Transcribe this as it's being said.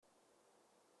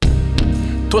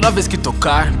Toda vez que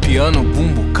tocar, piano,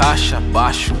 bumbo, caixa,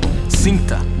 baixo,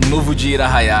 sinta um novo dia ir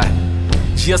arraiar.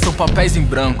 Dias são papéis em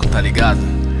branco, tá ligado?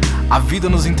 A vida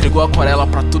nos entregou aquarela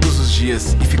pra todos os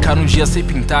dias, e ficar um dia sem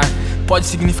pintar pode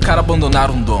significar abandonar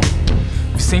um dom.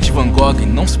 Vicente Van Gogh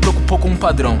não se preocupou com um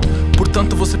padrão,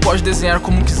 portanto você pode desenhar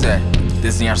como quiser.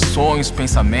 Desenhar sonhos,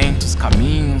 pensamentos,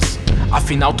 caminhos,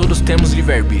 afinal todos temos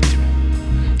livre-arbítrio.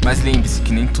 Mas lembre-se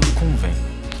que nem tudo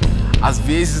convém. Às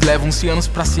vezes levam-se anos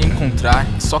pra se encontrar,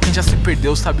 e só quem já se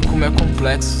perdeu sabe como é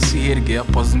complexo se reerguer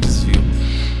após um desvio.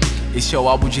 Este é o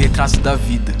álbum de retratos da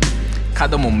vida.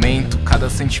 Cada momento, cada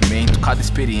sentimento, cada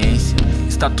experiência,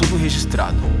 está tudo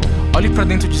registrado. Olhe pra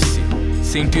dentro de si,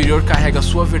 seu interior carrega a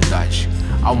sua verdade.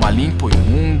 Alma limpa ou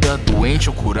imunda, doente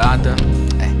ou curada.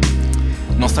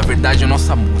 Nossa verdade é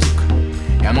nossa música.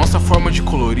 É a nossa forma de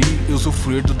colorir e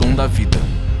usufruir do dom da vida.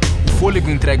 O fôlego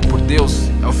entregue por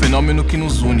Deus é o fenômeno que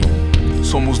nos une.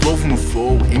 Somos Louvo no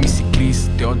Flow, MC Cris,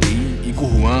 TODI, Igor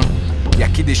Juan, e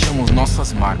aqui deixamos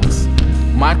nossas marcas.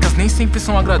 Marcas nem sempre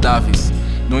são agradáveis.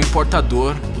 Não importa a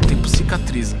dor, o tempo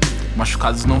cicatriza.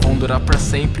 Machucados não vão durar para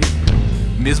sempre,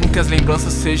 mesmo que as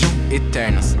lembranças sejam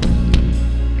eternas.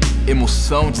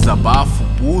 Emoção, desabafo,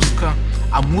 busca,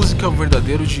 a música é o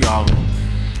verdadeiro diálogo.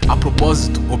 A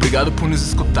propósito, obrigado por nos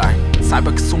escutar.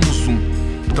 Saiba que somos um,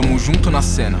 tamo junto na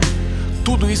cena.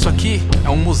 Tudo isso aqui é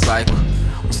um mosaico.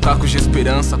 Os cacos de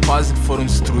esperança quase foram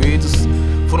destruídos,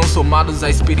 foram somados a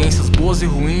experiências boas e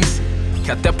ruins, que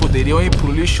até poderiam ir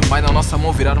pro lixo, mas na nossa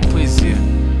mão viraram poesia.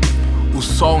 O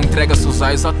sol entrega seus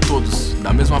raios a todos,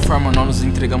 da mesma forma nós nos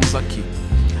entregamos aqui.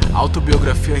 A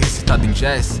autobiografia recitada em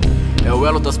jazz é o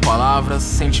elo das palavras,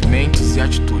 sentimentos e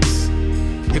atitudes.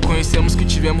 Reconhecemos que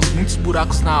tivemos muitos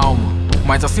buracos na alma,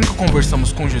 mas assim que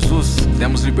conversamos com Jesus,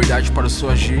 demos liberdade para o seu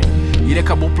agir e ele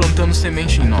acabou plantando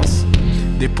semente em nós.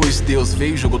 Depois Deus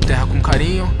veio e jogou terra com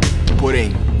carinho,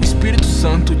 porém o Espírito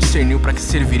Santo discerniu para que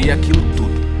serviria aquilo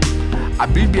tudo. A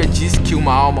Bíblia diz que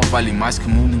uma alma vale mais que o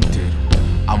mundo inteiro.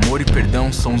 Amor e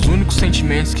perdão são os únicos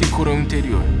sentimentos que curam o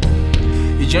interior.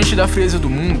 E diante da frieza do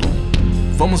mundo,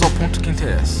 vamos ao ponto que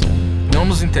interessa. Não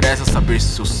nos interessa saber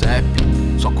seu CEP,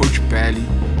 sua cor de pele,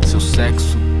 seu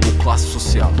sexo ou classe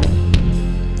social.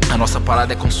 A nossa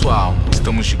parada é com sua alma,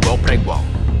 estamos de igual para igual.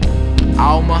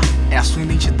 Alma é a sua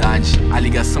identidade, a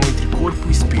ligação entre corpo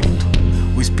e espírito.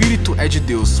 O espírito é de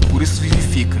Deus, por isso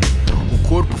vivifica. O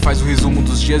corpo faz o resumo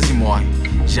dos dias e morre.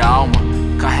 Já a alma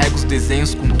carrega os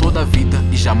desenhos com toda a vida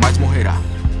e jamais morrerá.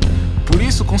 Por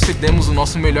isso concedemos o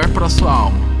nosso melhor para a sua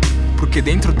alma, porque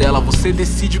dentro dela você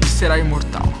decide o que será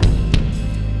imortal.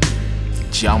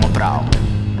 De alma para alma.